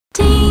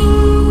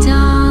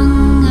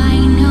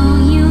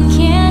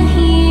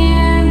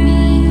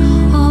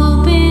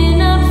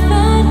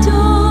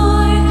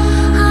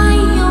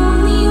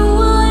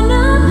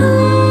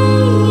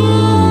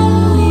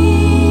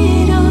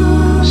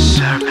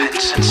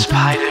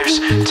spider's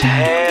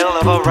tail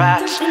of a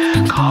rat,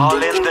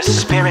 calling the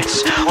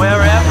spirits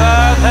wherever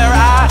they're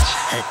at.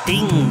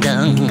 Ding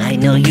dong, I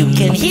know you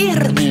can hear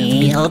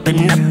me.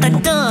 Open up the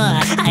door,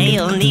 I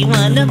only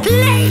wanna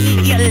play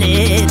a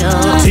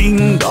little.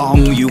 Ding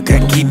dong, you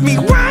can keep me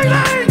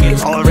waiting.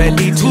 It's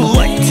already too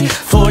late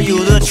for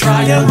you to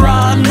try and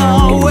run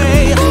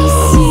away. I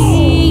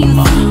see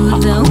you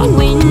through the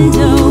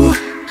window.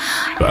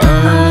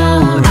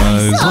 Our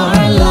eyes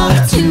are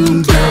locked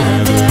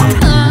together.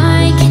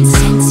 I can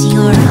sense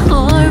your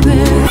horror,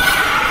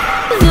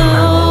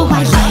 though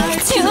I'd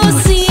like to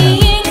see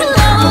it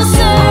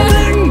closer.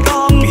 Ding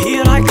dong,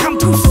 here I come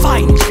to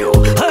find you.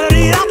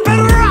 Hurry up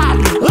and run.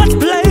 Let's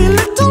play a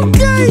little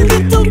game,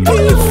 it'll be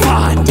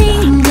fun.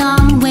 Ding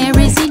dong, where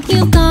is it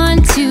you've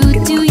gone to?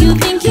 Do you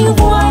think you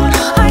won?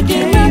 Our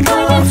game of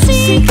hide and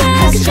seek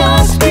has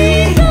just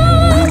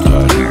begun.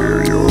 I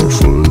hear your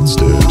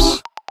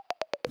footsteps.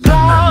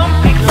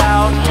 Bumping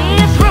loudly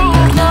through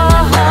the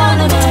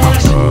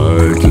holidays. I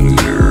can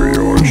hear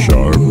your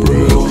sharp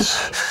breaths.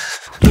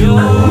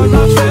 You're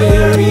not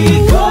very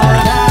good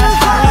at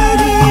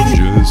hiding.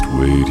 Just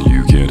wait,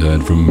 you can't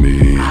hide from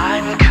me.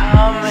 I'm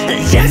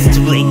coming. Just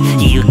wait,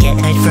 you get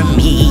hide from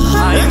me.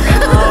 I'm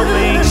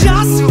coming.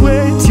 Just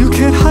wait, you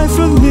can't hide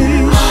from me.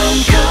 I'm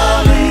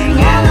coming.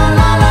 La la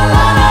la la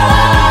la la.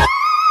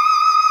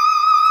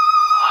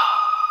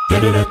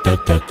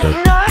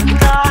 Knock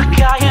knock,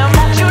 I am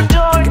at your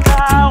door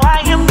now.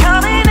 I am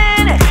coming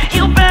in.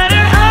 You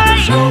better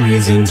hide. No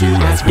reason to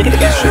ask me.